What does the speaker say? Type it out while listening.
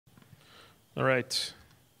All right.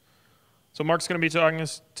 So Mark's going to be talking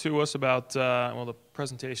to us about, well, the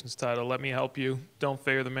presentation's title, Let Me Help You. Don't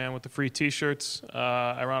Favor the Man with the Free T-Shirts.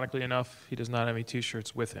 Ironically enough, he does not have any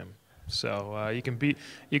T-shirts with him. So you can beat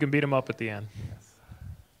him up at the end. Yes.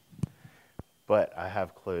 But I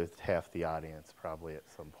have clothed half the audience probably at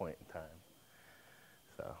some point in time.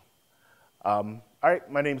 So, all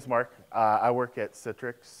right, my name's Mark. I work at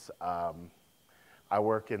Citrix. I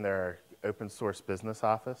work in their open source business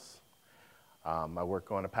office. I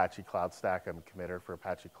work on Apache Cloud Stack. I'm a committer for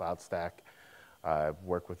Apache Cloud Stack. I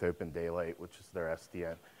work with Open Daylight, which is their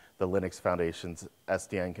SDN, the Linux Foundation's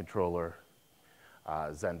SDN controller,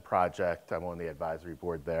 Zen project. I'm on the advisory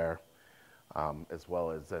board there, as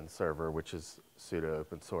well as Zen server, which is pseudo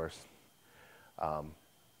open source.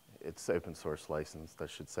 It's open source licensed, I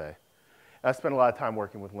should say. I spent a lot of time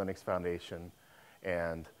working with Linux Foundation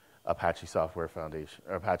and Apache Software Foundation,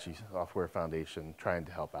 trying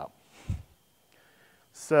to help out.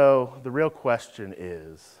 So the real question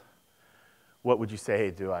is, what would you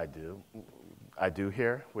say do? I do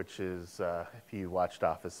here, which is, if you watched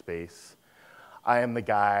Office Space, I am the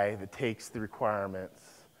guy that takes the requirements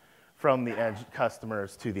from the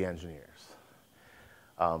customers to the engineers.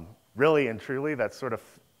 Really and truly, that's sort of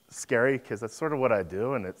scary because that's sort of what I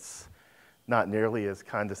do, and it's not nearly as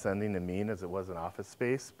condescending and mean as it was in Office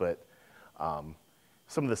Space, but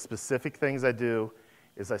some of the specific things I do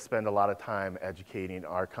is I spend a lot of time educating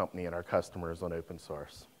our company and our customers on open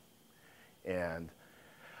source and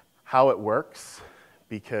how it works,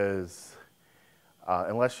 because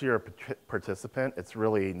unless you're a participant, it's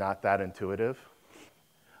really not that intuitive.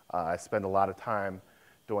 I spend a lot of time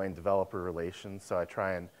doing developer relations, so I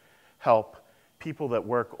try and help people that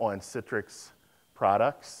work on Citrix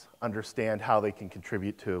products understand how they can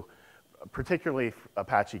contribute to particularly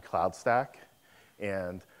Apache Cloud Stack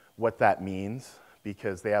and what that means,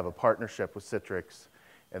 because they have a partnership with Citrix,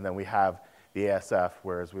 and then we have the ASF,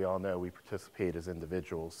 where, as we all know, we participate as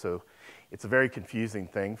individuals. So it's a very confusing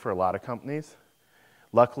thing for a lot of companies.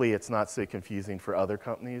 Luckily, it's not so confusing for other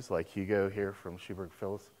companies, like Hugo here from Schuberg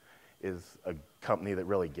Phillips is a company that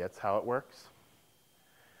really gets how it works.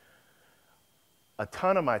 A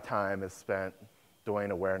ton of my time is spent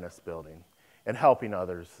doing awareness building and helping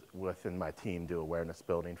others within my team do awareness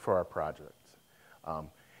building for our projects.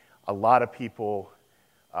 A lot of people,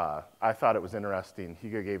 I thought it was interesting,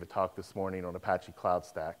 Hugo gave a talk this morning on Apache Cloud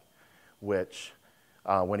Stack, which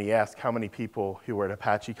when he asked how many people who were at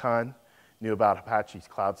ApacheCon knew about Apache's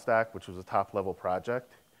Cloud Stack, which was a top-level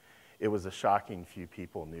project, it was a shocking few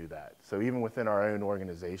people knew that. So even within our own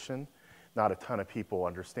organization, not a ton of people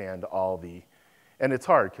understand all the, and it's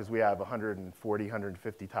hard because we have 140,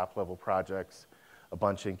 150 top-level projects, a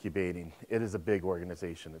bunch incubating. It is a big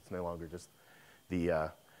organization. It's no longer just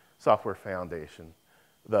the Software Foundation,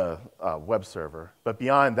 the web server. But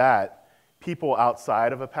beyond that, people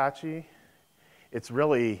outside of Apache, it's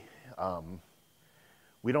really,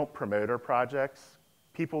 we don't promote our projects.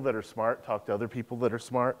 People that are smart talk to other people that are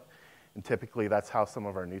smart, and typically that's how some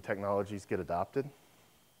of our new technologies get adopted.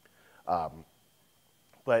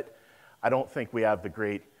 But I don't think we have the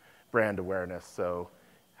great brand awareness. So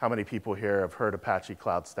how many people here have heard Apache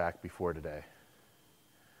Cloud Stack before today?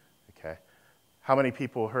 Okay. How many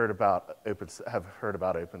people have heard about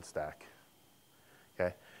OpenStack?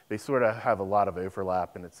 Okay. They sort of have a lot of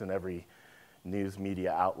overlap, and it's in every news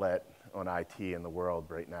media outlet on IT in the world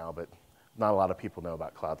right now, but not a lot of people know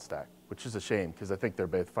about Cloud Stack, which is a shame because I think they're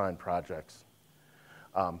both fine projects.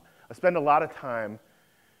 I spend a lot of time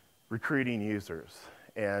recruiting users,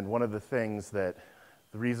 and one of the things that,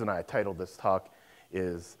 the reason I titled this talk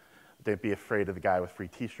is Don't Be Afraid of the Guy with Free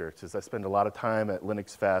T-Shirts, is I spend a lot of time at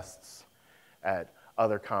Linux Fests, at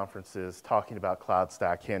other conferences, talking about Cloud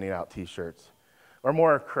Stack, handing out T-shirts. Or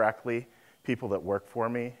more correctly, people that work for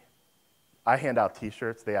me, I hand out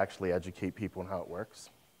T-shirts, they actually educate people on how it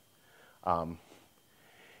works. And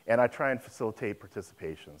I try and facilitate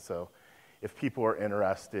participation. So if people are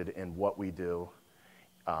interested in what we do,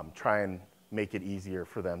 try and make it easier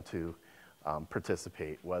for them to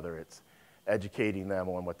participate, whether it's educating them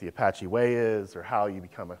on what the Apache way is, or how you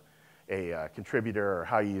become a contributor, or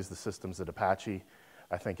how you use the systems at Apache.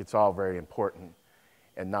 I think it's all very important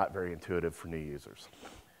and not very intuitive for new users.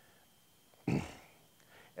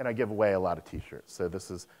 And I give away a lot of T-shirts. So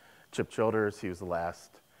this is Chip Childers. He was the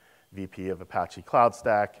last VP of Apache Cloud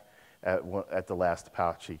Stack at the last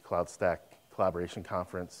Apache Cloud Stack Collaboration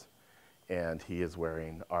Conference. And he is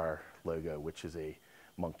wearing our logo, which is a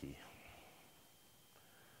monkey.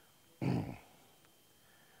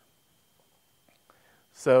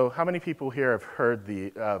 So how many people here have heard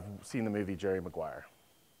seen the movie Jerry Maguire?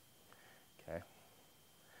 Okay.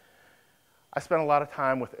 I spent a lot of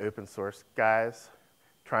time with open source guys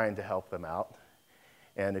trying to help them out.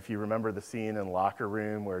 And if you remember the scene in the locker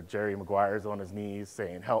room where Jerry Maguire's on his knees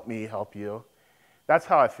saying, help me, help you, that's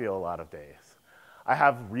how I feel a lot of days. I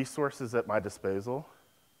have resources at my disposal,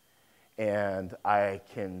 and I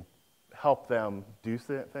can help them do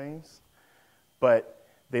things, but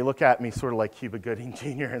they look at me sort of like Cuba Gooding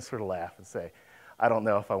Jr. and sort of laugh and say, I don't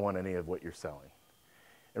know if I want any of what you're selling.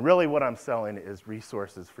 And really what I'm selling is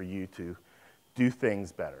resources for you to do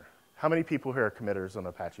things better. How many people here are committers on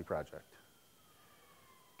Apache project?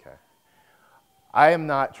 Okay. I am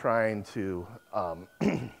not trying to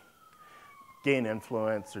gain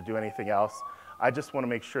influence or do anything else. I just want to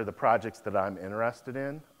make sure the projects that I'm interested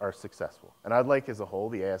in are successful. And I'd like, as a whole,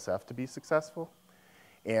 the ASF to be successful.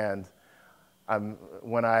 And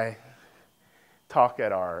when I talk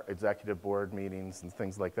at our executive board meetings and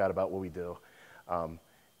things like that about what we do,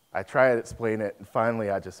 I try to explain it, and finally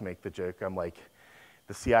I just make the joke. I'm like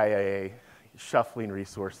the CIA shuffling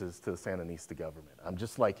resources to the Sandinista government. I'm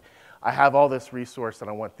just like, I have all this resource, and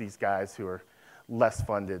I want these guys who are less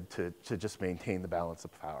funded to just maintain the balance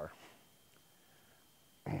of power.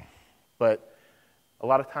 But a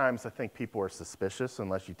lot of times I think people are suspicious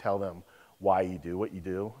unless you tell them why you do what you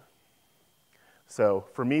do. So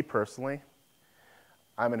for me personally,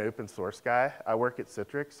 I'm an open source guy. I work at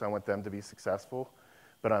Citrix. I want them to be successful,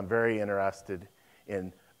 but I'm very interested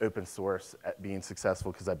in open source at being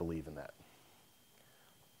successful because I believe in that.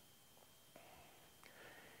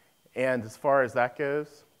 And as far as that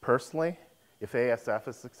goes, personally, if ASF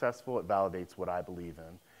is successful, it validates what I believe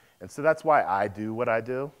in. And so that's why I do what I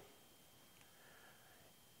do.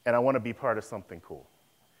 And I want to be part of something cool.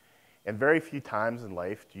 And very few times in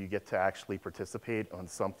life do you get to actually participate on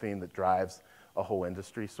something that drives a whole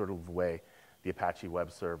industry, sort of the way the Apache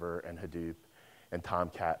web server and Hadoop and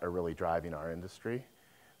Tomcat are really driving our industry.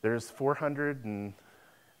 There's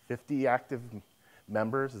 450 active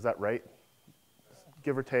members, is that right?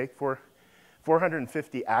 Give or take,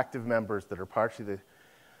 450 active members that are part of the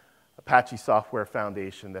Apache Software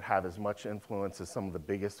Foundation that have as much influence as some of the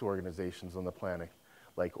biggest organizations on the planet,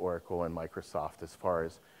 like Oracle and Microsoft, as far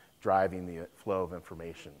as driving the flow of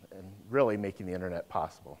information and really making the internet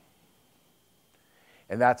possible.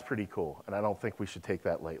 And that's pretty cool, and I don't think we should take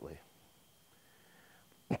that lightly.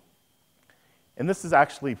 And this is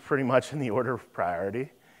actually pretty much in the order of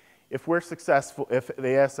priority. If we're successful, if the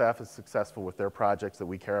ASF is successful with their projects that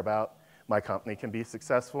we care about, my company can be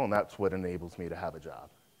successful, and that's what enables me to have a job.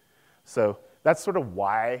 So that's sort of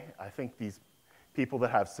why I think these people that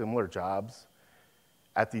have similar jobs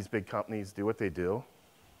at these big companies do what they do.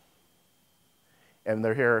 And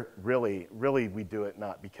they're here, really, we do it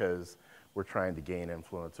not because we're trying to gain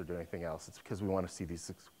influence or do anything else. It's because we want to see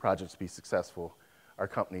these projects be successful. Our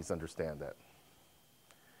companies understand that.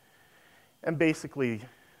 And basically,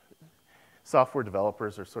 software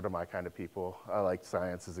developers are sort of my kind of people. I liked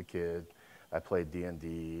science as a kid. I played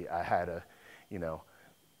D&D. I had a,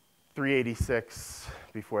 386.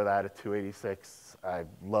 Before that, a 286. I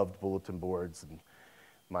loved bulletin boards and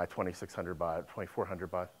my 2600 baud, 2400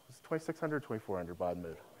 baud. Was it 2600 or 2400 baud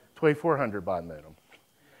modem? 2400 baud modem.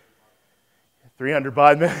 300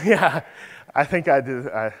 baud modem. Yeah, I think I did.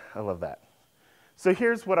 I love that. So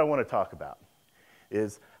here's what I want to talk about,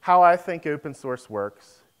 is how I think open source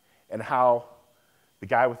works and how the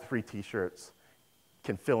guy with the free t-shirts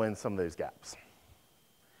can fill in some of those gaps.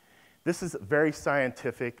 This is very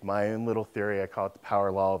scientific, my own little theory. I call it the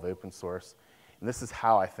power law of open source. And this is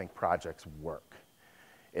how I think projects work.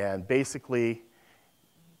 And basically,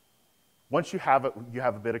 once you have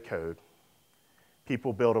a bit of code,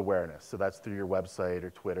 people build awareness. So that's through your website or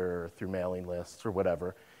Twitter or through mailing lists or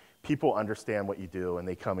whatever. People understand what you do, and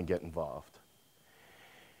they come and get involved.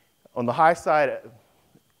 On the high side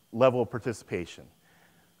level of participation,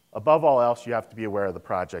 above all else, you have to be aware of the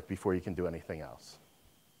project before you can do anything else.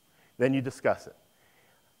 Then you discuss it.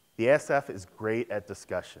 The ASF is great at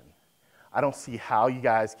discussion. I don't see how you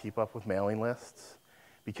guys keep up with mailing lists,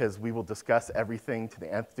 because we will discuss everything to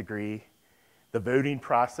the nth degree. The voting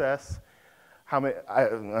process,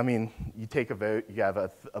 I mean, you take a vote, you have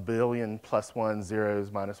a billion plus ones,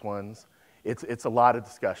 zeros, minus ones. It's a lot of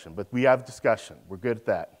discussion, but we have discussion. We're good at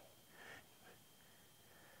that.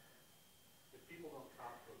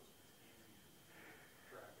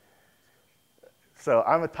 So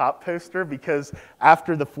I'm a top poster because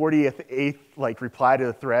after the 48th reply to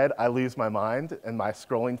the thread, I lose my mind and my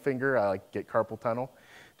scrolling finger, I get carpal tunnel.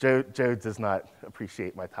 Joe does not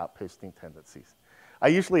appreciate my top posting tendencies. I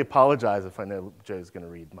usually apologize if I know Joe's going to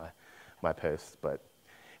read my posts, but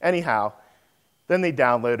anyhow, then they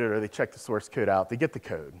download it or they check the source code out, they get the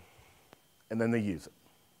code, and then they use it.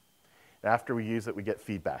 And after we use it, we get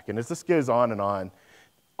feedback. And as this goes on,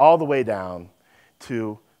 all the way down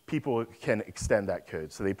to people can extend that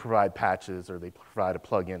code. So they provide patches or they provide a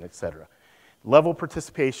plugin, et cetera. Level of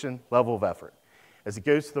participation, level of effort. As it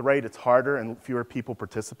goes to the right, it's harder and fewer people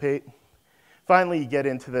participate. Finally, you get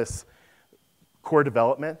into this core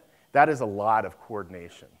development. That is a lot of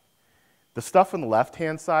coordination. The stuff on the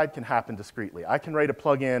left-hand side can happen discreetly. I can write a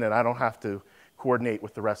plugin and I don't have to coordinate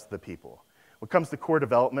with the rest of the people. When it comes to core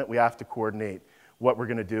development, we have to coordinate what we're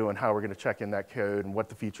going to do and how we're going to check in that code and what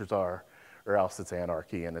the features are, or else it's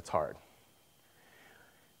anarchy and it's hard.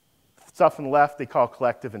 Stuff on the left, they call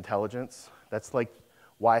collective intelligence. That's like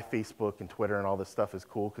why Facebook and Twitter and all this stuff is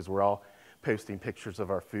cool, because we're all posting pictures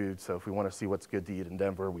of our food. So if we want to see what's good to eat in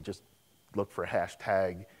Denver, we just look for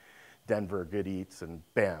hashtag Denver Good Eats, and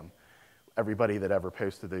bam. Everybody that ever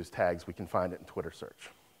posted those tags, we can find it in Twitter search.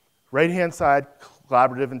 Right-hand side,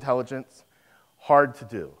 collaborative intelligence, hard to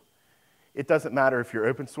do. It doesn't matter if you're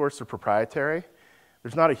open source or proprietary.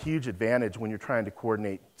 There's not a huge advantage when you're trying to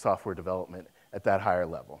coordinate software development at that higher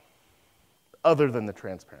level, other than the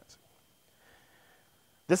transparency.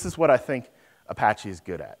 This is what I think Apache is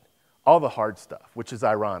good at. All the hard stuff, which is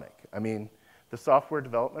ironic. I mean, the software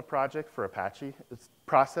development project for Apache, its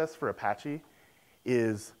process for Apache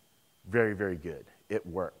is very, very good. It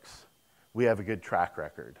works. We have a good track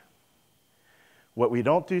record. What we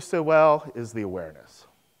don't do so well is the awareness,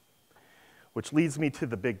 which leads me to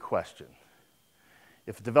the big question.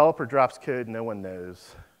 If a developer drops code no one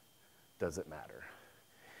knows, does it matter?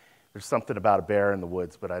 There's something about a bear in the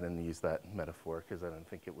woods, but I didn't use that metaphor because I didn't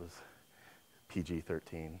think it was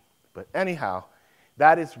PG-13. But anyhow,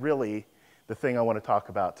 that is really the thing I want to talk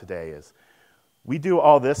about today is we do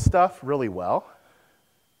all this stuff really well,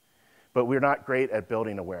 but we're not great at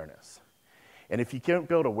building awareness. And if you can't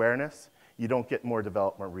build awareness, you don't get more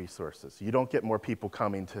development resources. You don't get more people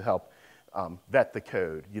coming to help vet the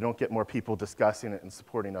code. You don't get more people discussing it and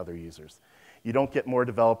supporting other users. You don't get more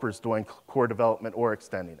developers doing core development or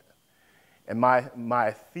extending it. And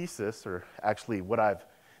my thesis, or actually what I've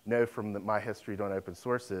known from my history doing open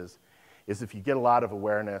source is if you get a lot of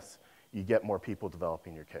awareness, you get more people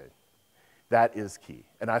developing your code. That is key.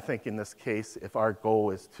 And I think in this case, if our goal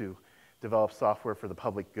is to develop software for the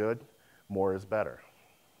public good, more is better.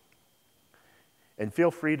 And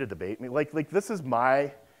feel free to debate me. Like this is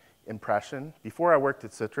my impression. Before I worked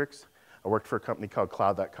at Citrix, I worked for a company called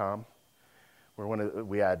Cloud.com, where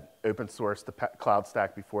we had open source the cloud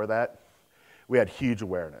stack before that. We had huge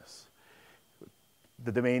awareness.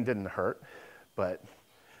 The domain didn't hurt, but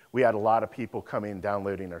we had a lot of people coming and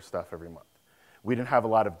downloading our stuff every month. We didn't have a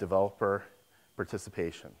lot of developer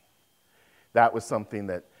participation. That was something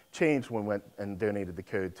that changed when we went and donated the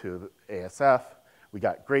code to ASF. We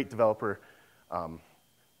got great developer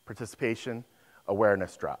participation.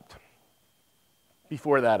 Awareness dropped.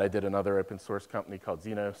 Before that, I did another open source company called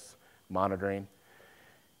Xenos, monitoring.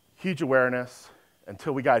 Huge awareness.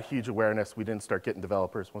 Until we got huge awareness, we didn't start getting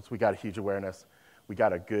developers. Once we got huge awareness, we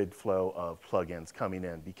got a good flow of plugins coming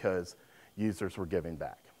in because users were giving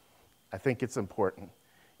back. I think it's important,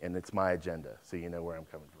 and it's my agenda, so you know where I'm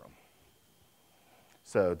coming from.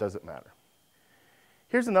 So does it matter?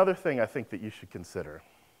 Here's another thing I think that you should consider.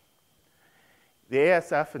 The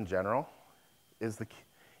ASF in general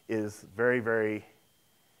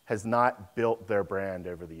has not built their brand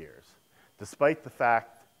over the years. Despite the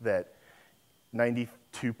fact that 92%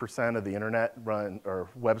 of the internet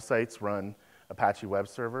websites run Apache web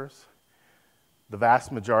servers, the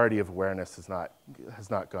vast majority of awareness has not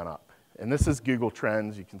gone up. And this is Google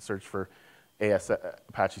Trends. You can search for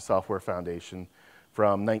Apache Software Foundation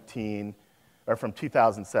from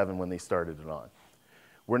 2007 when they started it on.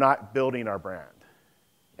 We're not building our brand.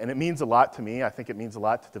 And it means a lot to me. I think it means a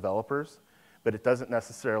lot to developers, but it doesn't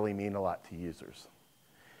necessarily mean a lot to users.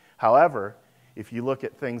 However, if you look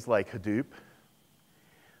at things like Hadoop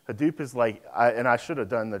is like, and I should have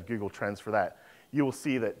done the Google Trends for that, you will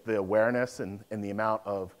see that the awareness and the amount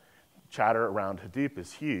of chatter around Hadoop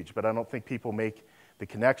is huge, but I don't think people make the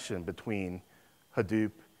connection between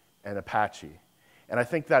Hadoop and Apache. And I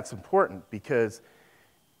think that's important because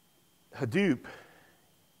Hadoop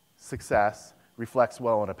success reflects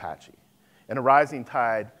well on Apache. And a rising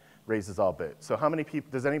tide raises all boats. So how many people,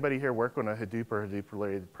 does anybody here work on a Hadoop or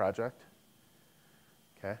Hadoop-related project?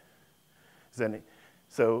 Okay.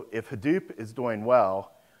 So if Hadoop is doing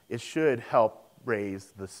well, it should help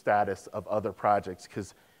raise the status of other projects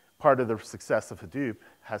because part of the success of Hadoop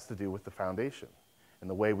has to do with the foundation and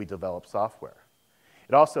the way we develop software.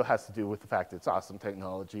 It also has to do with the fact that it's awesome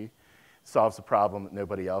technology, solves a problem that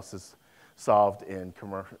nobody else has solved in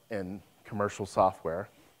commercial software.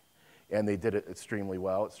 And they did it extremely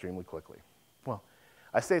well, extremely quickly. Well,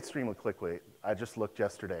 I say extremely quickly. I just looked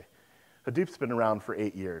yesterday. Hadoop's been around for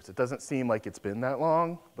 8 years. It doesn't seem like it's been that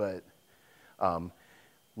long, but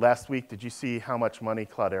last week, did you see how much money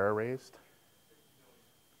Cloudera raised?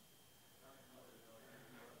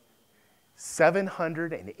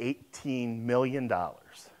 $718 million.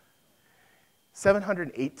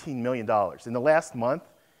 $718 million. In the last month,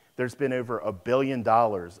 there's been over $1 billion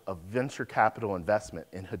of venture capital investment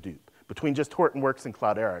in Hadoop between just Hortonworks and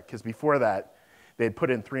Cloudera, because before that, they had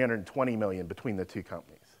put in $320 million between the two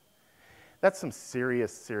companies. That's some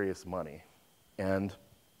serious, serious money. And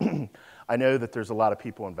I know that there's a lot of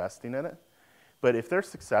people investing in it, but if they're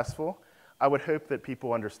successful, I would hope that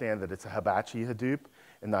people understand that it's a Hibachi Hadoop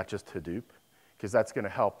and not just Hadoop, because that's going to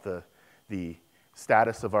help the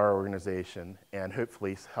status of our organization and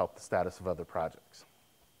hopefully help the status of other projects.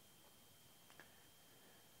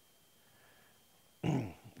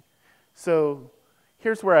 So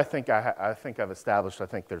here's where I think I've established, I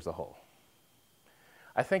think there's a hole.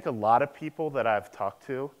 I think a lot of people that I've talked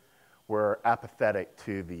to were apathetic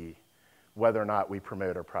to whether or not we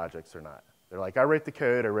promote our projects or not. They're like, I write the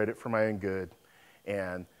code, I write it for my own good,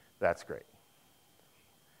 and that's great.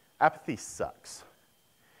 Apathy sucks.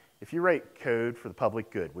 If you write code for the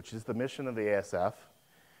public good, which is the mission of the ASF,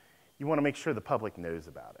 you want to make sure the public knows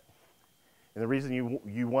about it. And the reason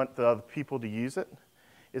you want the other people to use it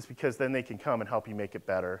is because then they can come and help you make it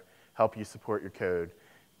better, help you support your code,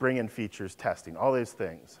 bring in features, testing, all those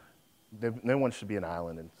things. No one should be an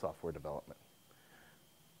island in software development.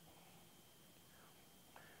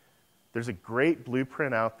 There's a great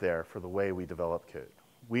blueprint out there for the way we develop code.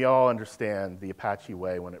 We all understand the Apache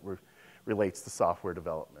way when it relates to software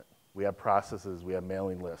development. We have processes, we have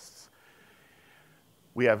mailing lists,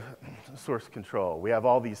 we have source control, we have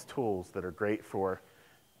all these tools that are great for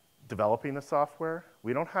developing the software.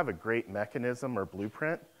 We don't have a great mechanism or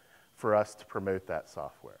blueprint for us to promote that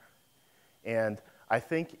software. And I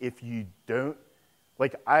think if you don't,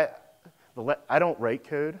 like I don't write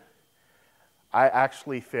code. I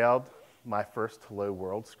actually failed my first Hello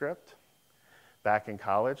World script back in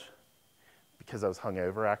college because I was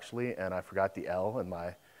hungover actually, and I forgot the L, and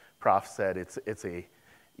my prof said it's a,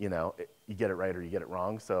 you get it right or you get it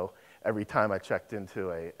wrong. So every time I checked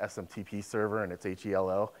into a SMTP server and it's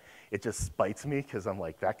HELL, it just spites me because I'm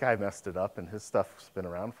like, that guy messed it up and his stuff's been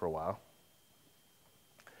around for a while.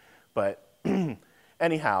 But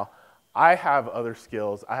anyhow, I have other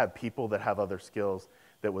skills. I have people that have other skills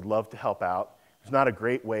that would love to help out. There's not a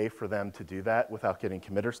great way for them to do that without getting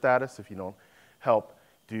committer status if you don't help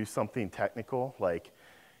do something technical like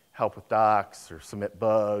help with docs or submit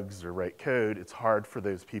bugs or write code. It's hard for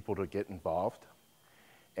those people to get involved.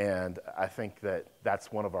 And I think that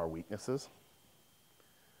that's one of our weaknesses.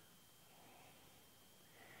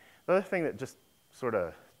 The other thing that just sort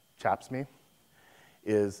of chaps me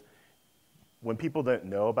is when people don't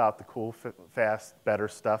know about the cool, fast, better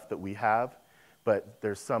stuff that we have, but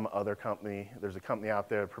there's some other company, there's a company out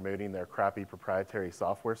there promoting their crappy proprietary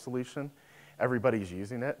software solution. Everybody's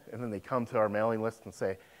using it, and then they come to our mailing list and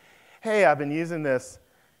say, hey, I've been using this.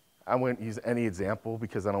 I won't use any example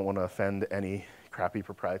because I don't want to offend any crappy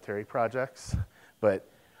proprietary projects, but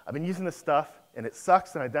I've been using this stuff, and it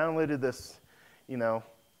sucks, and I downloaded this,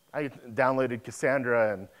 I downloaded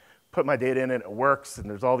Cassandra and put my data in it, and it works, and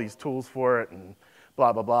there's all these tools for it, and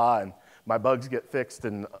blah, blah, blah, and my bugs get fixed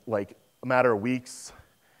in like a matter of weeks.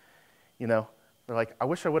 They're like, I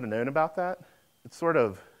wish I would have known about that. It's sort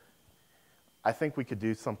of, I think we could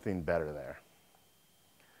do something better there.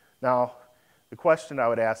 Now, the question I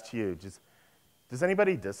would ask to you, does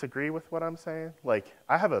anybody disagree with what I'm saying? Like,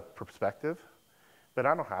 I have a perspective, but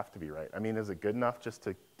I don't have to be right. I mean, is it good enough just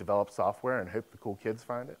to develop software and hope the cool kids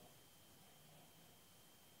find it?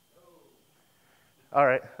 All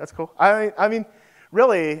right, that's cool. I mean,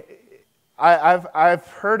 really, I've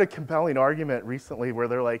heard a compelling argument recently where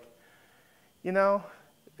they're like,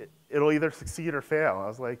 it'll either succeed or fail. I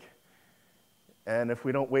was like, and if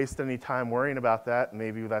we don't waste any time worrying about that,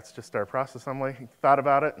 maybe that's just our process. I'm like, thought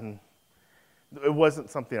about it, and it wasn't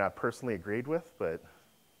something I personally agreed with, but.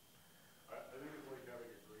 I think it's like having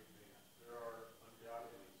a great band. There are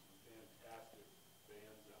undoubtedly some fantastic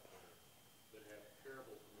bands out there that have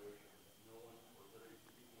terrible promotion that no one or very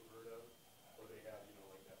few people have heard of, or they have,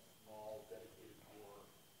 like that small dedicated core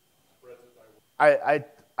spreads it by. I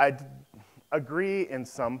agree in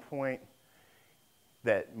some point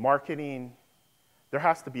that marketing, there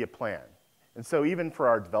has to be a plan. And so even for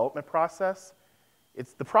our development process,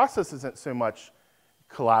 the process isn't so much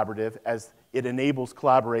collaborative as it enables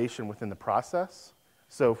collaboration within the process.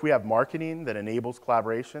 So if we have marketing that enables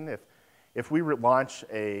collaboration, if we launch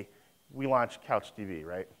a we launched CouchDB,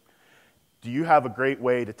 right? Do you have a great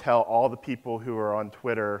way to tell all the people who are on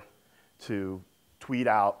Twitter to tweet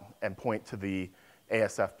out and point to the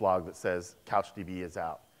ASF blog that says CouchDB is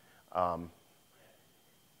out? Mm-hmm.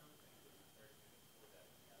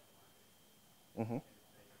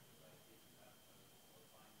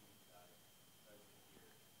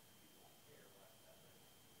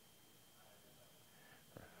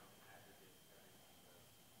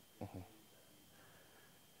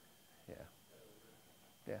 Yeah.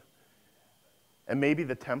 Yeah. And maybe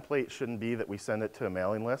the template shouldn't be that we send it to a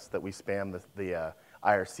mailing list, that we spam the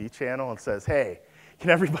IRC channel and says, hey, can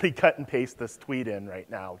everybody cut and paste this tweet in right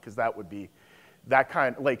now? Because that would be that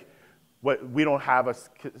kind, like, we don't have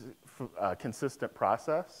a consistent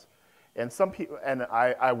process. And some people, and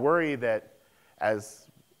I worry that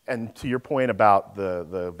and to your point about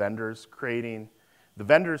the vendors the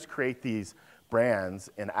vendors create these brands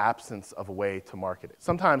in absence of a way to market it.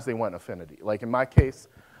 Sometimes they want affinity. Like in my case,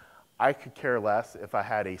 I could care less if I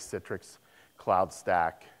had a Citrix Cloud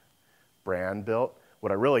Stack brand built.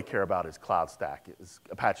 What I really care about is Cloud Stack.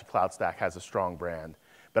 Apache Cloud Stack has a strong brand,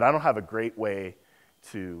 but I don't have a great way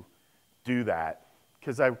to do that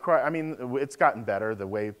because it's gotten better. The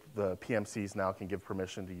way the PMCs now can give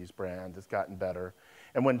permission to use brand has gotten better.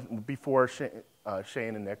 And before Shane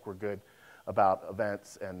and Nick were good about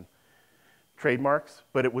events and trademarks,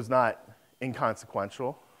 but it was not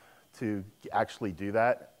inconsequential to actually do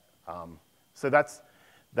that. So that's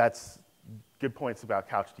good points about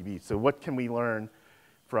CouchDB. So what can we learn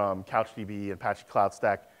from CouchDB and Apache Cloud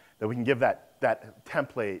Stack that we can give that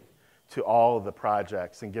template to all of the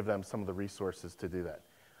projects and give them some of the resources to do that,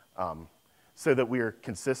 so that we're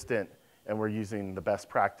consistent and we're using the best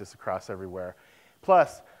practice across everywhere.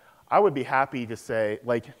 Plus, I would be happy to say,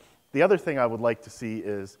 like, the other thing I would like to see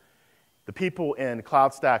is the people in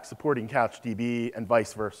Cloud Stack supporting CouchDB and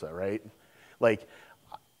vice versa, right? Like,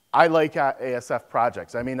 I like ASF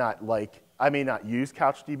projects. I may not use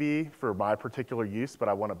CouchDB for my particular use, but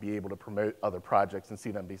I want to be able to promote other projects and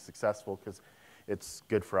see them be successful because it's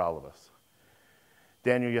good for all of us.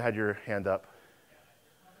 Daniel, you had your hand up.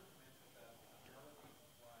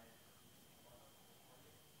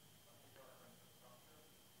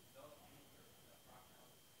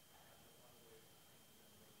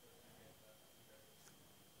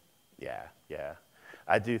 Yeah.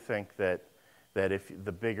 I do think that if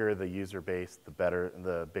the bigger the user base,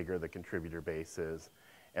 the bigger the contributor base is,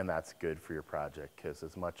 and that's good for your project because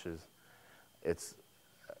as much as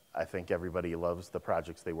I think everybody loves the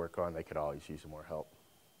projects they work on, they could always use more help.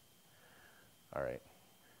 All right.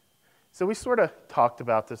 So we sort of talked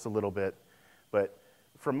about this a little bit, but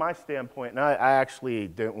from my standpoint, and I actually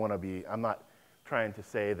don't want to I'm not trying to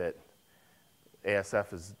say that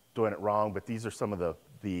ASF is doing it wrong, but these are some of the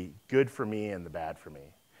good for me and the bad for me.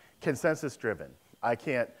 Consensus driven.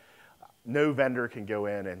 No vendor can go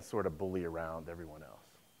in and sort of bully around everyone else.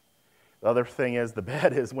 The other thing is, the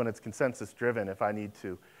bad is when it's consensus driven, if I need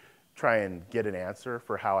to try and get an answer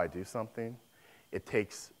for how I do something, it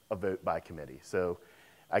takes a vote by committee. So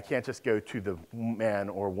I can't just go to the man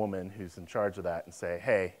or woman who's in charge of that and say,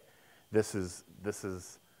 hey, this is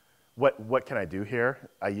what can I do here?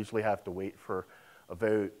 I usually have to wait for a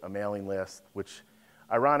vote, a mailing list, which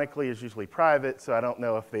ironically is usually private, so I don't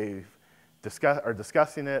know if they are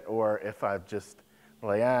discussing it or if I've just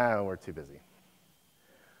like, we're too busy.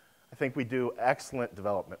 I think we do excellent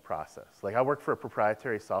development process. Like I work for a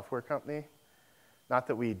proprietary software company. Not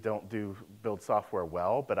that we don't build software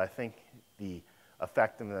well, but I think the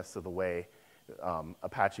effectiveness of the way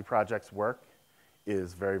Apache projects work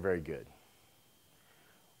is very, very good.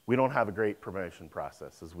 We don't have a great promotion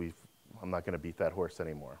process, I'm not going to beat that horse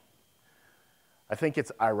anymore. I think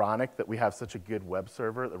it's ironic that we have such a good web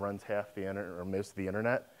server that runs half the internet or most of the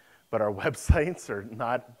internet, but our websites are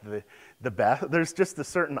not the best. There's just a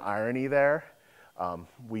certain irony there.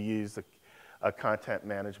 We use a content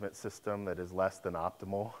management system that is less than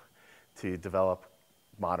optimal to develop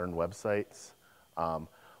modern websites.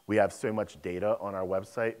 We have so much data on our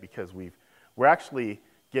website because we're actually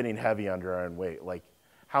getting heavy under our own weight. Like,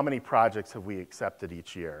 how many projects have we accepted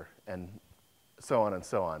each year, and so on and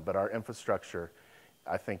so on. But our infrastructure,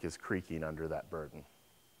 I think, is creaking under that burden.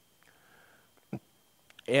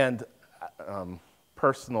 And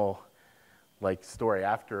personal story,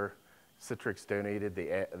 after Citrix donated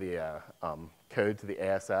the code to the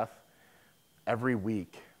ASF, every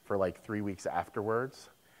week for like 3 weeks afterwards,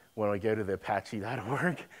 when we go to the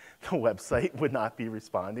apache.org, the website would not be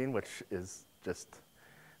responding, which is just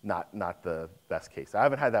not the best case. I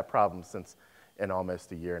haven't had that problem in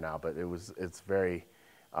almost a year now, but it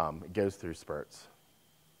goes through spurts.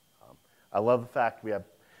 I love the fact we have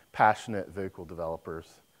passionate, vocal developers.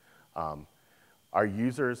 Our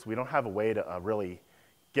users, we don't have a way to really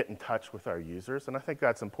get in touch with our users, and I think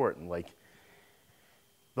that's important. Like,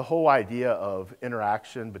 the whole idea of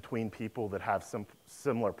interaction between people that have some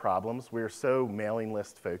similar problems, we're so mailing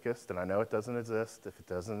list focused, and I know it doesn't exist if it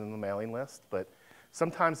doesn't in the mailing list, but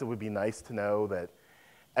sometimes it would be nice to know that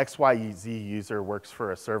XYZ user works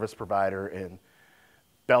for a service provider in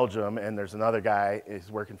Belgium, and there's another guy who's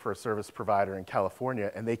working for a service provider in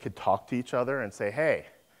California, and they could talk to each other and say, hey,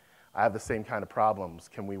 I have the same kind of problems.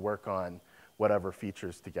 Can we work on whatever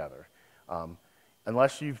features together?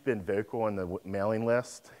 Unless you've been vocal in the mailing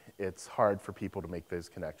list, it's hard for people to make those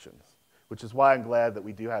connections, which is why I'm glad that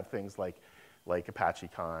we do have things like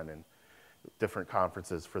ApacheCon and different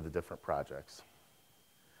conferences for the different projects.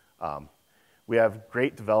 We have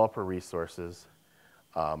great developer resources,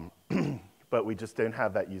 but we just don't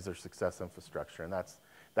have that user success infrastructure, and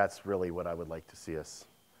that's really what I would like to see us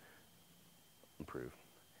improve.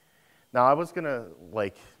 Now, I was gonna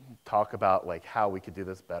talk about how we could do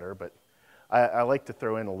this better, but I like to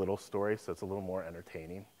throw in a little story so it's a little more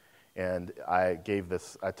entertaining. And I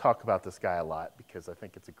talk about this guy a lot because I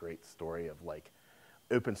think it's a great story of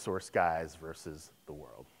open source guys versus the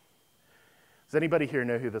world. Does anybody here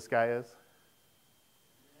know who this guy is?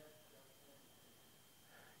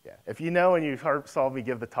 Yeah, if you know and you saw me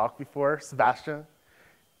give the talk before, Sebastian,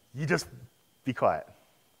 you just be quiet.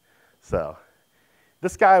 So,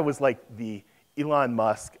 this guy was like the Elon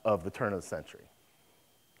Musk of the turn of the century.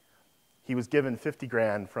 He was given 50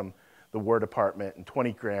 grand from the War Department and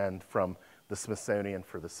 20 grand from the Smithsonian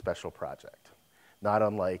for this special project, not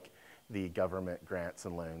unlike the government grants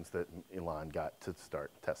and loans that Elon got to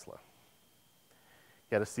start Tesla.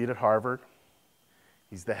 He had a seat at Harvard.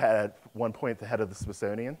 He's at one point the head of the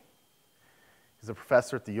Smithsonian. He's a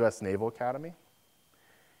professor at the U.S. Naval Academy.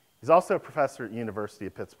 He's also a professor at University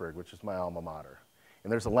of Pittsburgh, which is my alma mater.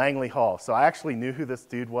 And there's a Langley Hall. So I actually knew who this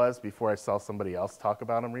dude was before I saw somebody else talk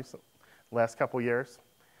about him last couple years.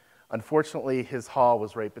 Unfortunately, his hall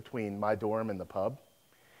was right between my dorm and the pub.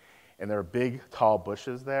 And there were big, tall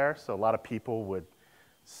bushes there, so a lot of people would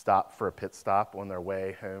stop for a pit stop on their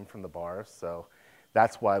way home from the bars. So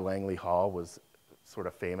that's why Langley Hall was sort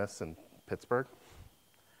of famous in Pittsburgh.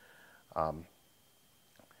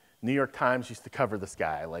 New York Times used to cover this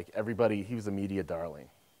guy. He was a media darling.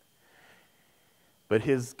 But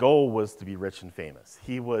his goal was to be rich and famous.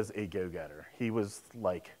 He was a go-getter. He was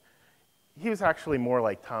actually more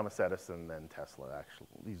like Thomas Edison than Tesla, actually.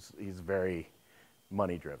 He's very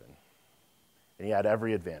money-driven. And he had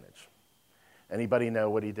every advantage. Anybody know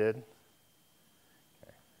what he did?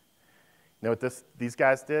 Okay. You know what these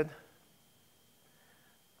guys did?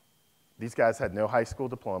 These guys had no high school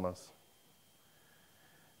diplomas.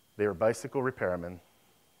 They were bicycle repairmen.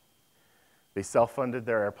 They self-funded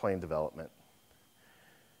their airplane development.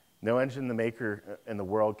 No engine maker in the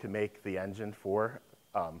world could make the engine for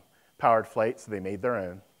powered flight, so they made their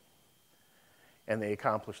own. And they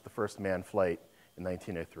accomplished the first manned flight in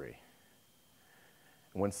 1903.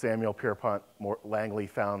 And when Samuel Pierpont Langley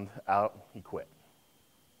found out, he quit.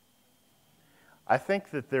 I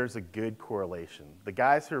think that there's a good correlation. The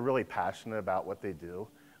guys who are really passionate about what they do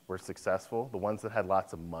were successful. The ones that had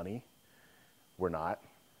lots of money were not.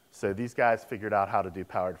 So these guys figured out how to do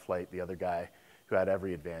powered flight. The other guy who had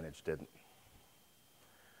every advantage didn't.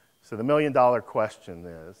 So the million-dollar question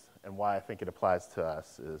is, and why I think it applies to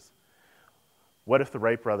us, is what if the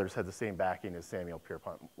Wright brothers had the same backing as Samuel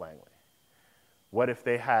Pierpont Langley? What if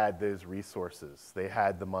they had those resources? They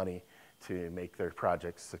had the money to make their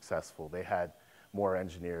projects successful. They had more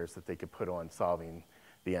engineers that they could put on solving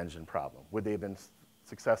the engine problem. Would they have been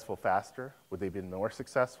successful faster? Would they have been more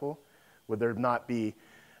successful? Would there not be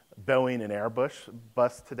Boeing and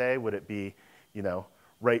Airbus today? Would it be,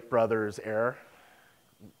 Wright brothers Air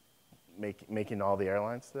making all the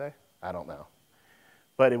airlines today? I don't know.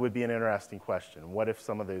 But it would be an interesting question. What if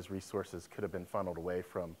some of those resources could have been funneled away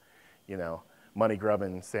from,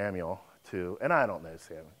 money-grubbing Samuel to, and I don't know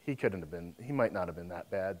Sam, he might not have been that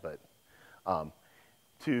bad, but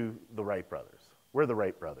to the Wright brothers. We're the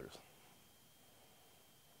Wright brothers.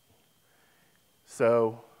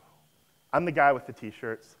 So I'm the guy with the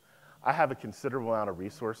t-shirts. I have a considerable amount of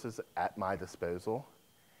resources at my disposal,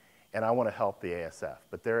 and I want to help the ASF,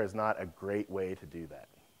 but there is not a great way to do that.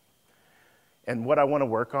 And what I want to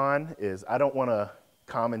work on is I don't want to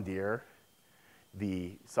commandeer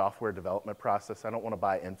the software development process. I don't want to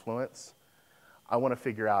buy influence. I want to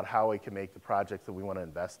figure out how we can make the projects that we want to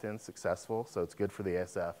invest in successful, so it's good for the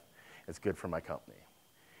ASF, it's good for my company.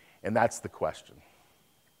 And that's the question.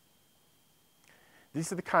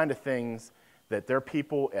 These are the kind of things that there are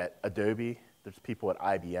people at Adobe there's people at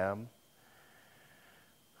IBM,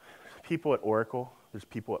 people at Oracle, there's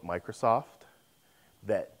people at Microsoft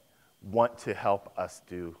that want to help us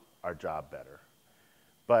do our job better.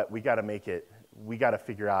 But we got to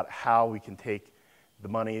figure out how we can take the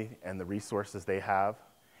money and the resources they have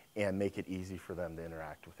and make it easy for them to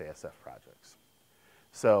interact with ASF projects.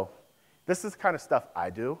 So this is the kind of stuff I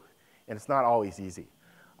do, and it's not always easy.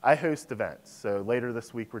 I host events. So later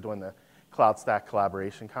this week, we're doing the CloudStack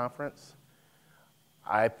Collaboration Conference.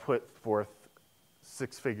 I put forth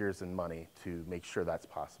 6 figures in money to make sure that's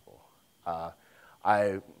possible.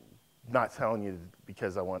 I'm not telling you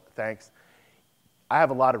because I want thanks. I have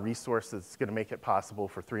a lot of resources that's going to make it possible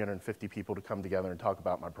for 350 people to come together and talk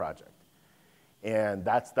about my project. And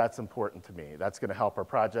that's important to me. That's going to help our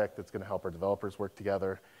project. That's going to help our developers work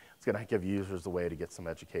together. It's going to give users a way to get some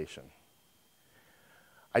education.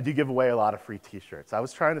 I do give away a lot of free t-shirts. I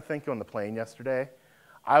was trying to think on the plane yesterday.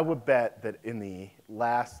 I would bet that in the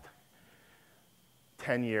last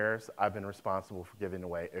 10 years, I've been responsible for giving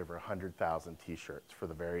away over 100,000 t-shirts for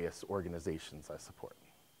the various organizations I support.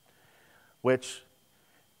 Which,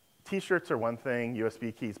 t-shirts are one thing,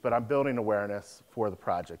 USB keys, but I'm building awareness for the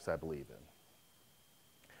projects I believe in.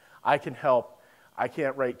 I can help. I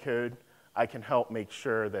can't write code. I can help make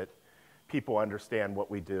sure that people understand what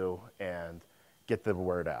we do and get the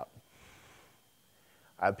word out.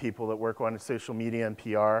 I have people that work on social media and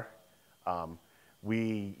PR.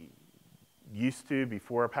 We used to,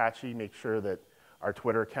 before Apache, make sure that our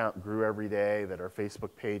Twitter account grew every day, that our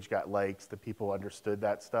Facebook page got likes, that people understood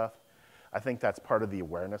that stuff. I think that's part of the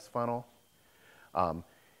awareness funnel.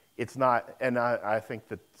 It's not, and I think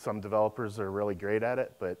that some developers are really great at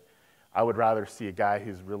it, but I would rather see a guy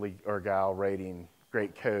who's really, or a gal writing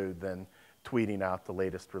great code than tweeting out the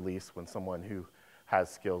latest release when someone who has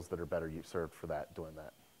skills that are better served for that, doing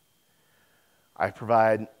that. I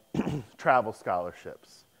provide travel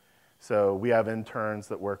scholarships. So we have interns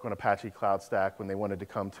that work on Apache CloudStack. When they wanted to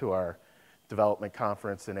come to our development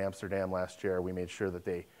conference in Amsterdam last year, we made sure that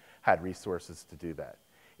they had resources to do that.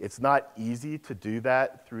 It's not easy to do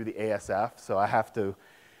that through the ASF, so I have to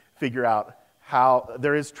figure out how,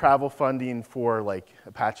 there is travel funding for like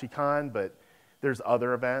ApacheCon, but there's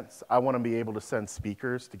other events. I want to be able to send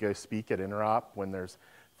speakers to go speak at Interop when there's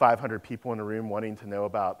 500 people in a room wanting to know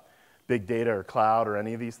about big data or cloud or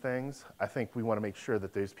any of these things. I think we want to make sure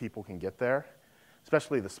that those people can get there,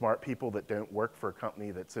 especially the smart people that don't work for a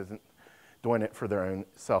company that isn't doing it for their own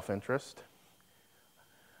self-interest.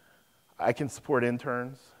 I can support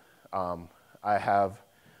interns. I have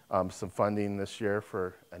some funding this year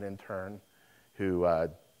for an intern who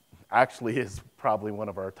actually is probably one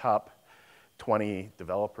of our top 20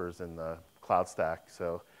 developers in the cloud stack.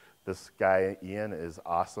 So this guy, Ian, is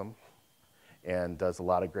awesome and does a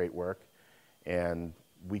lot of great work. And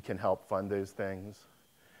we can help fund those things.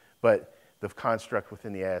 But the construct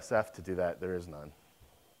within the ASF to do that, there is none.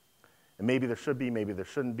 And maybe there should be, maybe there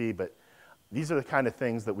shouldn't be, but these are the kind of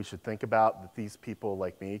things that we should think about that these people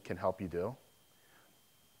like me can help you do.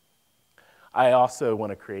 I also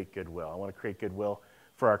want to create goodwill. I want to create goodwill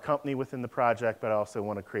for our company within the project, but I also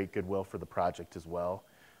want to create goodwill for the project as well.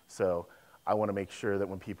 So I want to make sure that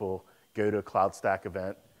when people go to a CloudStack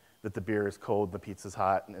event, that the beer is cold, the pizza's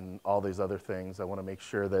hot, and all these other things. I want to make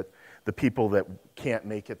sure that the people that can't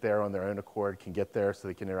make it there on their own accord can get there so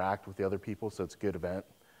they can interact with the other people, so it's a good event.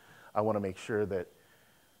 I want to make sure that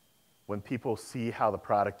when people see how the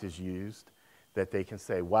product is used, that they can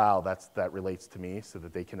say, wow, that relates to me, so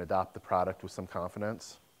that they can adopt the product with some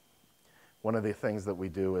confidence. One of the things that we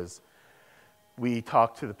do is we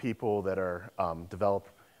talk to the people that are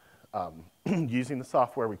using the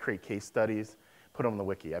software. We create case studies, put them on the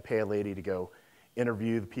wiki. I pay a lady to go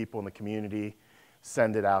interview the people in the community,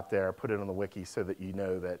 send it out there, put it on the wiki so that you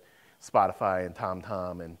know that Spotify and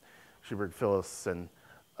TomTom and Schubert Phyllis and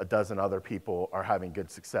a dozen other people are having good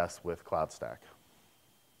success with CloudStack.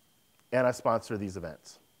 And I sponsor these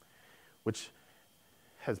events, which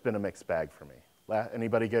has been a mixed bag for me.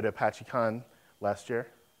 Anybody go to ApacheCon last year?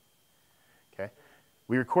 Okay.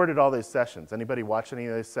 We recorded all those sessions. Anybody watch any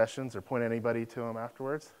of those sessions or point anybody to them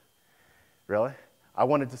afterwards? Really? I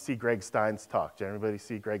wanted to see Greg Stein's talk. Did anybody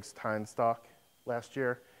see Greg Stein's talk last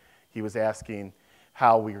year? He was asking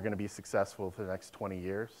how we were going to be successful for the next 20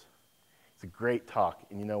 years. It's a great talk.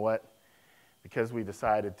 And you know what? Because we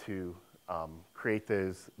decided to create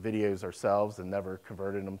those videos ourselves and never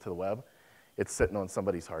converted them to the web, it's sitting on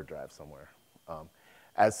somebody's hard drive somewhere.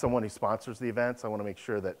 As someone who sponsors the events, I want to make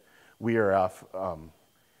sure that we are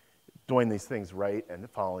doing these things right and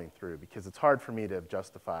following through, because it's hard for me to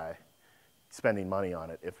justify spending money on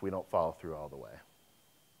it if we don't follow through all the way.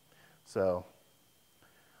 So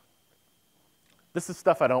This is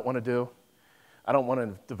stuff I don't want to do. I don't want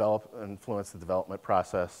to influence the development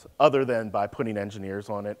process other than by putting engineers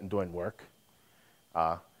on it and doing work.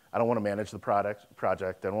 I don't want to manage the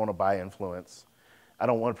project. I don't want to buy influence. I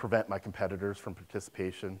don't want to prevent my competitors from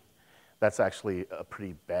participation. That's actually a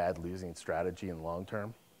pretty bad losing strategy in the long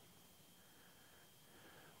term.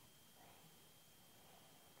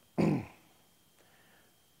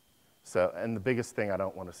 So, and the biggest thing I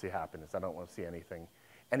don't want to see happen is I don't want to see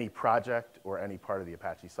any project or any part of the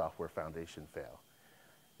Apache Software Foundation fail.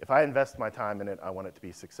 If I invest my time in it, I want it to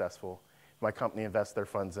be successful. If my company invests their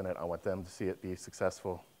funds in it, I want them to see it be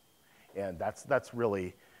successful. And that's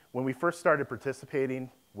really, when we first started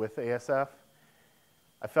participating with ASF,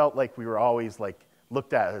 I felt like we were always like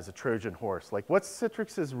looked at as a Trojan horse. Like, what's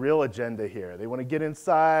Citrix's real agenda here? They want to get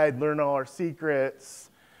inside, learn all our secrets,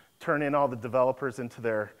 turn in all the developers into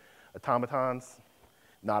their automatons.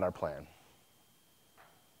 Not our plan.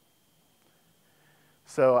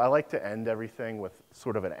 So I like to end everything with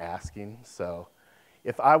sort of an asking. So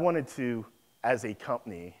if I wanted to, as a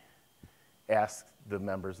company, ask the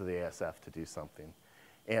members of the ASF to do something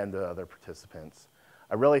and the other participants,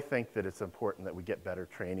 I really think that it's important that we get better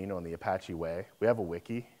training on the Apache way. We have a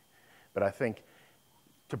wiki, but I think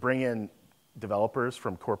to bring in developers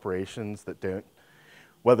from corporations that don't,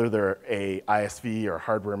 whether they're a ISV or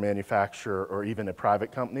hardware manufacturer or even a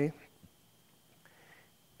private company,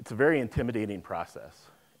 it's a very intimidating process.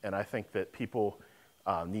 And I think that people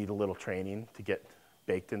need a little training to get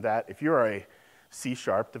baked in that. If you're a C#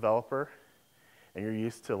 developer and you're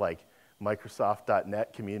used to like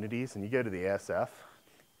Microsoft.NET communities and you go to the ASF,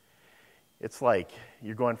 it's like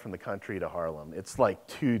you're going from the country to Harlem. It's like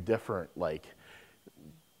two different, like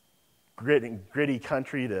gritty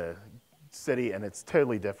country to city, and it's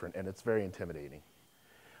totally different, and it's very intimidating.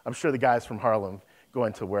 I'm sure the guys from Harlem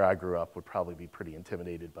going to where I grew up would probably be pretty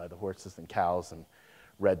intimidated by the horses and cows and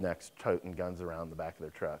rednecks toting guns around the back of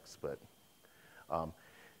their trucks. But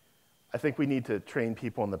I think we need to train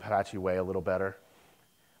people in the Apache way a little better.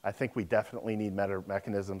 I think we definitely need better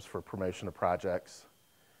mechanisms for promotion of projects.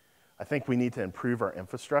 I think we need to improve our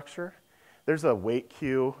infrastructure. There's a wait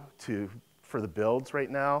queue for the builds right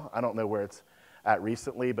now. I don't know where it's at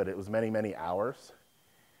recently, but it was many, many hours.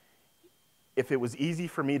 If it was easy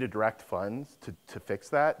for me to direct funds to fix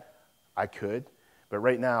that, I could. But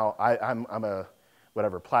right now, I'm a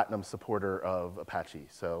platinum supporter of Apache.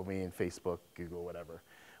 So me and Facebook, Google, whatever.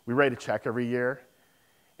 We write a check every year,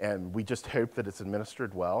 and we just hope that it's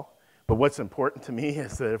administered well. But what's important to me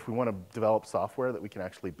is that if we want to develop software, that we can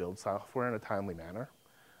actually build software in a timely manner.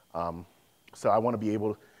 So I want to be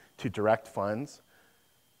able to direct funds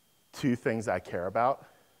to things I care about.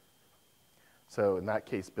 So in that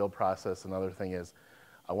case, build process. Another thing is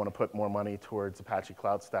I want to put more money towards Apache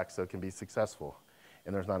Cloud Stack so it can be successful.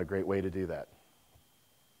 And there's not a great way to do that.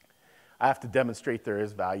 I have to demonstrate there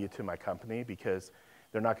is value to my company because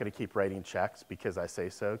they're not going to keep writing checks because I say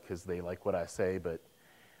so, because they like what I say. But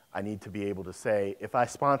I need to be able to say, if I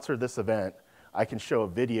sponsor this event, I can show a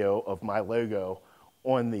video of my logo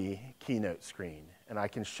on the keynote screen. And I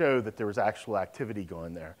can show that there was actual activity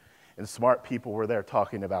going there. And smart people were there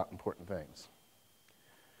talking about important things.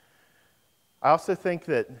 I also think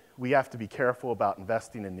that we have to be careful about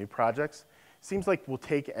investing in new projects. Seems like we'll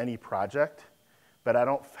take any project, but I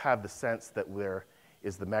don't have the sense that there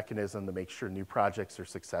is the mechanism to make sure new projects are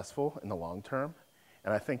successful in the long term.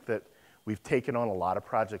 And I think that we've taken on a lot of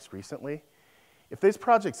projects recently. If those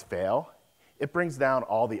projects fail, it brings down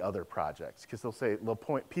all the other projects because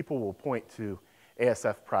people will point to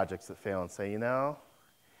ASF projects that fail and say, you know,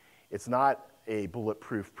 it's not a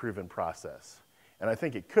bulletproof proven process. And I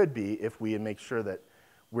think it could be if we make sure that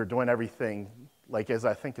we're doing everything, like as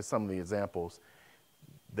I think of some of the examples,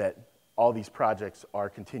 that all these projects are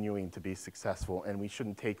continuing to be successful and we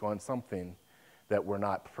shouldn't take on something that we're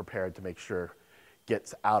not prepared to make sure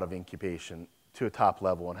gets out of incubation to a top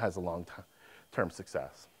level and has a long-term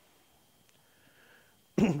success.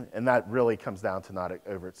 And that really comes down to not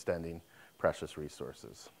overextending precious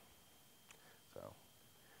resources. So,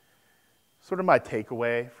 sort of my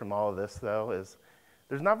takeaway from all of this, though, is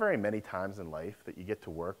there's not very many times in life that you get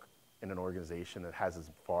to work in an organization that has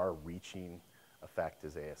as far-reaching effect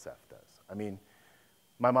as ASF does. I mean,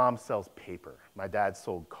 my mom sells paper. My dad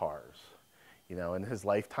sold cars. You know, in his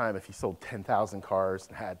lifetime, if he sold 10,000 cars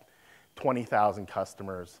and had 20,000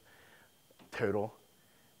 customers total,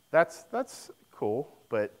 that's cool.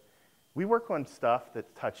 But we work on stuff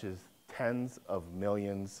that touches tens of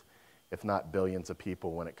millions, if not billions of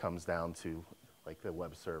people when it comes down to like the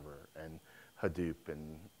web server and Hadoop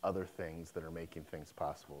and other things that are making things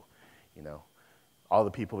possible. You know, all the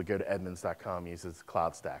people that go to Edmunds.com uses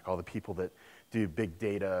Cloud Stack. All the people that do big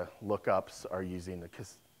data lookups are using the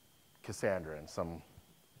Cassandra in some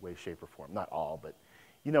way, shape, or form. Not all, but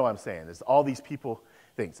you know what I'm saying. There's all these people,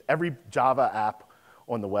 things. Every Java app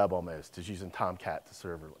on the web almost is using Tomcat to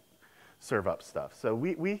serve up stuff. So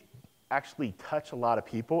we actually touch a lot of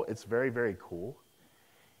people. It's very, very cool.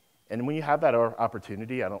 And when you have that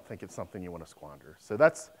opportunity, I don't think it's something you want to squander. So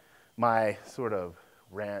that's my sort of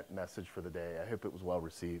rant message for the day. I hope it was well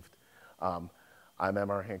received. I'm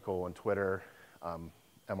MR Hinkle on Twitter,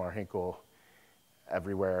 MR Hinkle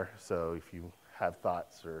everywhere. So if you have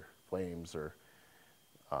thoughts or flames or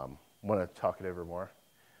want to talk it over more,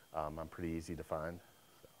 I'm pretty easy to find.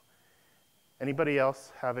 So. Anybody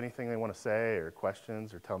else have anything they want to say or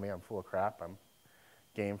questions or tell me I'm full of crap? I'm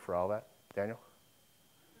game for all that. Daniel?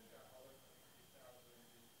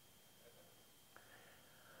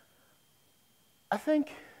 I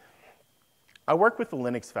think I work with the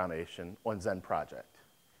Linux Foundation on Zen Project.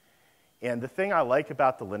 And the thing I like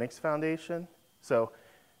about the Linux Foundation, so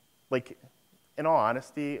like in all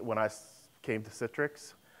honesty, when I came to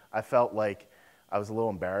Citrix, I felt like I was a little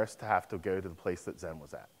embarrassed to have to go to the place that Zen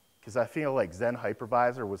was at. Because I feel like Zen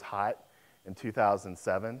Hypervisor was hot in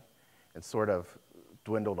 2007 and sort of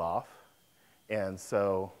dwindled off. And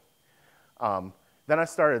so then I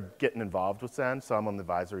started getting involved with Zen, so I'm on the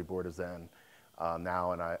advisory board of Zen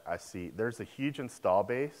now, and I see there's a huge install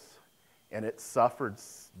base, and it suffered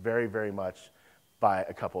very, very much by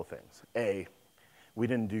a couple of things. A, we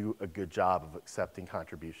didn't do a good job of accepting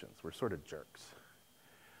contributions. We're sort of jerks.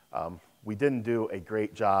 We didn't do a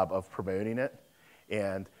great job of promoting it,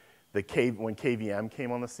 and when KVM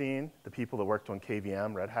came on the scene, the people that worked on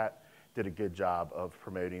KVM, Red Hat, did a good job of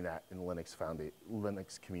promoting that in the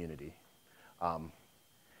Linux community.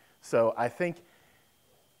 So I think,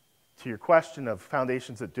 to your question of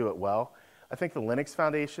foundations that do it well, I think the Linux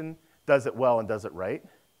Foundation does it well and does it right.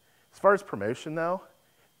 As far as promotion, though,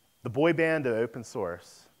 the boy band of open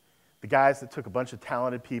source, the guys that took a bunch of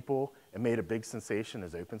talented people and made a big sensation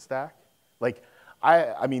is OpenStack. Like,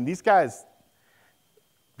 I mean, these guys,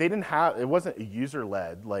 they didn't have, it wasn't a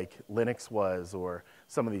user-led like Linux was or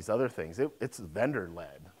some of these other things. It's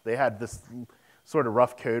vendor-led. They had this sort of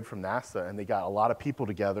rough code from NASA, and they got a lot of people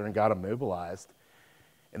together and got them mobilized.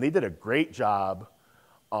 And they did a great job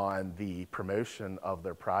on the promotion of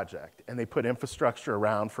their project. And they put infrastructure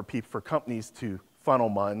around for companies to funnel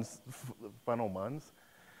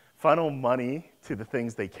money to the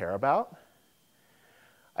things they care about.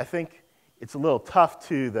 I think it's a little tough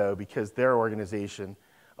too, though, because their organization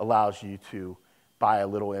allows you to buy a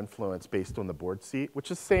little influence based on the board seat, which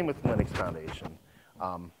is the same with Linux Foundation.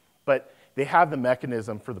 But they have the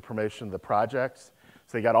mechanism for the promotion of the projects.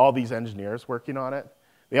 So they got all these engineers working on it.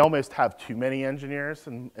 They almost have too many engineers,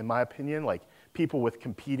 in my opinion, like people with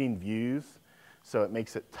competing views, so it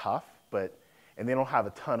makes it tough, and they don't have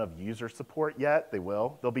a ton of user support yet. They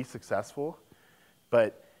will. They'll be successful.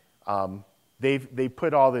 But they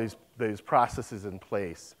put all those processes in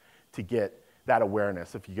place to get that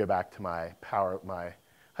awareness. If you go back to my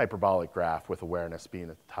hyperbolic graph with awareness being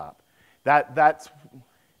at the top.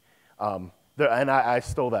 And I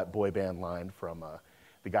stole that boy band line from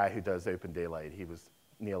the guy who does Open Daylight. He was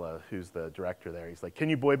Neela, who's the director there. He's like, can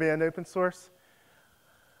you boy band open source?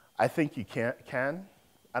 I think you can.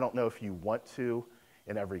 I don't know if you want to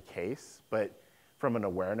in every case, but from an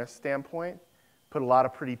awareness standpoint, put a lot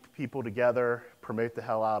of pretty people together, promote the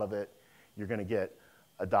hell out of it. You're going to get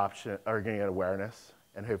adoption, or you're going to get awareness,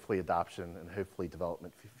 and hopefully adoption, and hopefully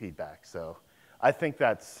development feedback. So I think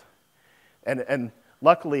that's, and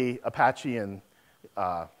luckily Apache and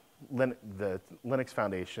the Linux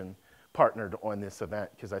Foundation partnered on this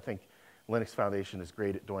event, because I think Linux Foundation is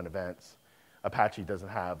great at doing events. Apache doesn't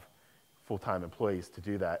have full-time employees to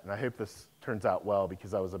do that, and I hope this turns out well,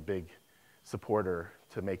 because I was a big supporter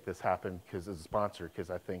to make this happen as a sponsor, because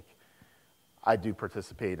I think I do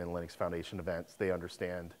participate in Linux Foundation events. They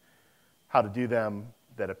understand how to do them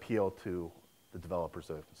that appeal to the developers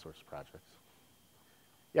of open source projects.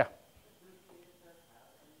 Yeah?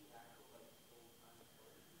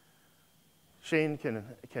 Shane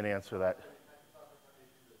can answer that.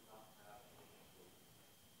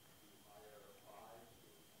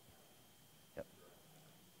 Yep.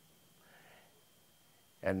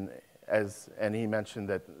 And he mentioned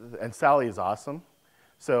that, and Sally is awesome.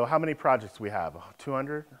 So how many projects we have?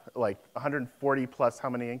 200? Like 140 plus how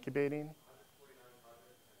many incubating?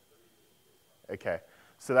 Okay,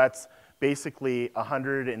 so that's basically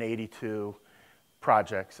 182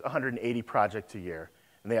 projects, 180 projects a year.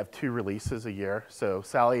 And they have 2 releases a year. So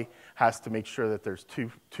Sally has to make sure that there's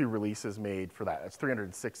two releases made for that. That's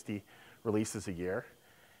 360 releases a year.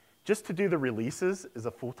 Just to do the releases is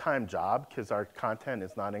a full-time job because our content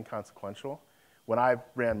is not inconsequential. When I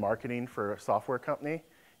ran marketing for a software company,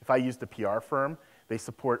 if I used a PR firm,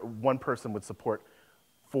 one person would support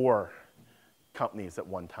 4 companies at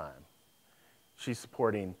one time. She's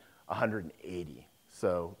supporting 180.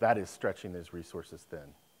 So that is stretching those resources thin.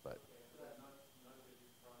 But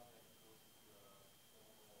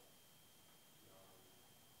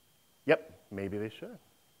yep, maybe they should.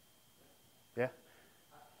 Yeah.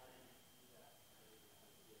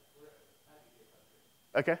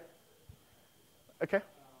 Okay. Okay.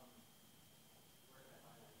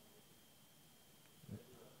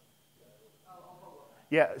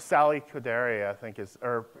 Yeah, Sally Koderi, I think is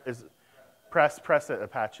Press at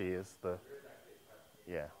Apache is the,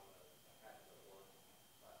 yeah.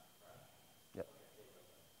 Yep.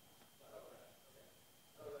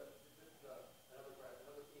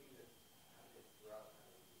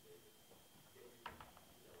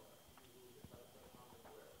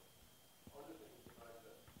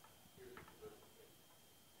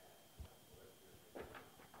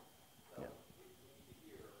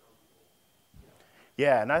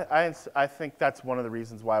 Yeah, and I think that's one of the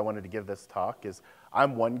reasons why I wanted to give this talk is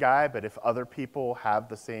I'm one guy, but if other people have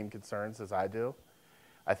the same concerns as I do,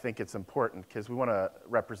 I think it's important because we want to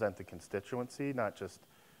represent the constituency, not just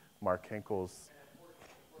Mark Hinkle's.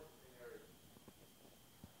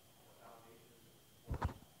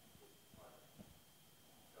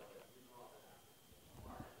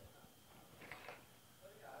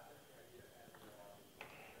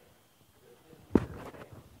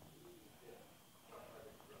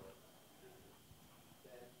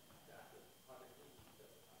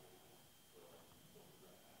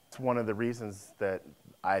 It's one of the reasons that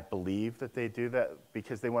I believe that they do that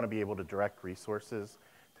because they want to be able to direct resources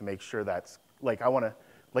to make sure that's, like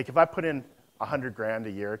if I put in $100,000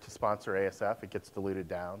 a year to sponsor ASF, it gets diluted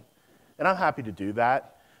down. And I'm happy to do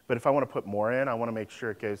that, but if I want to put more in, I want to make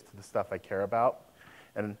sure it goes to the stuff I care about.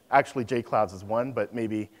 And actually JClouds is one, but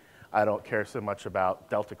maybe I don't care so much about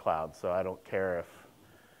Delta Cloud, so I don't care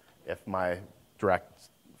if my direct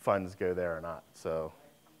funds go there or not. So.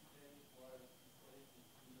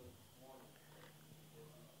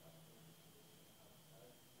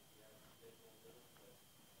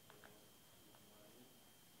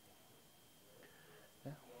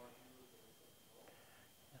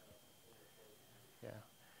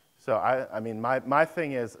 So I mean, my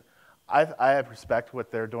thing is, I respect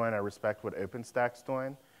what they're doing. I respect what OpenStack's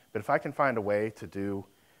doing. But if I can find a way to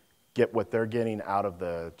get what they're getting out of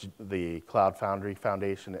the Cloud Foundry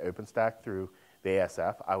Foundation, the OpenStack through the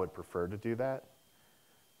ASF, I would prefer to do that.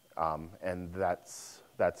 And that's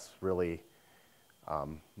really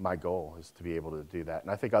my goal is to be able to do that.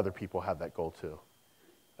 And I think other people have that goal too.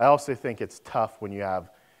 I also think it's tough when you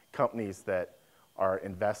have companies that are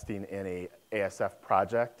investing in a ASF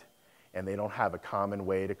project and they don't have a common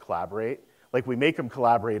way to collaborate. Like we make them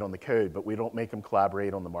collaborate on the code, but we don't make them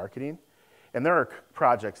collaborate on the marketing. And there are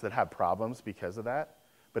projects that have problems because of that.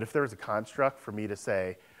 But if there's a construct for me to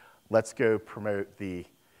say, let's go promote you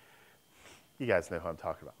guys know who I'm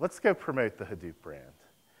talking about. Let's go promote the Hadoop brand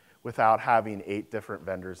without having 8 different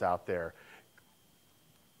vendors out there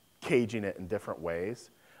caging it in different ways.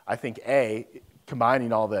 I think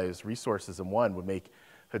combining all those resources in one would make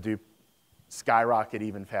Hadoop skyrocket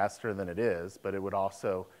even faster than it is, but it would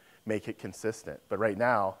also make it consistent. But right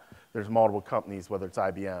now, there's multiple companies, whether it's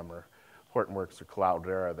IBM or Hortonworks or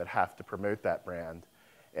Cloudera, that have to promote that brand.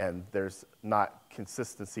 And there's not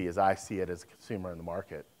consistency as I see it as a consumer in the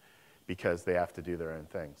market because they have to do their own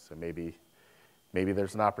things. So maybe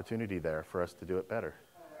there's an opportunity there for us to do it better.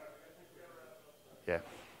 Yeah.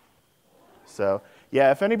 So,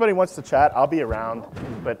 yeah, if anybody wants to chat, I'll be around,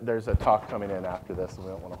 but there's a talk coming in after this, and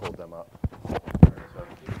we don't want to hold them up. So.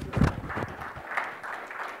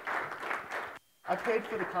 I paid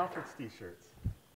for the conference t-shirts.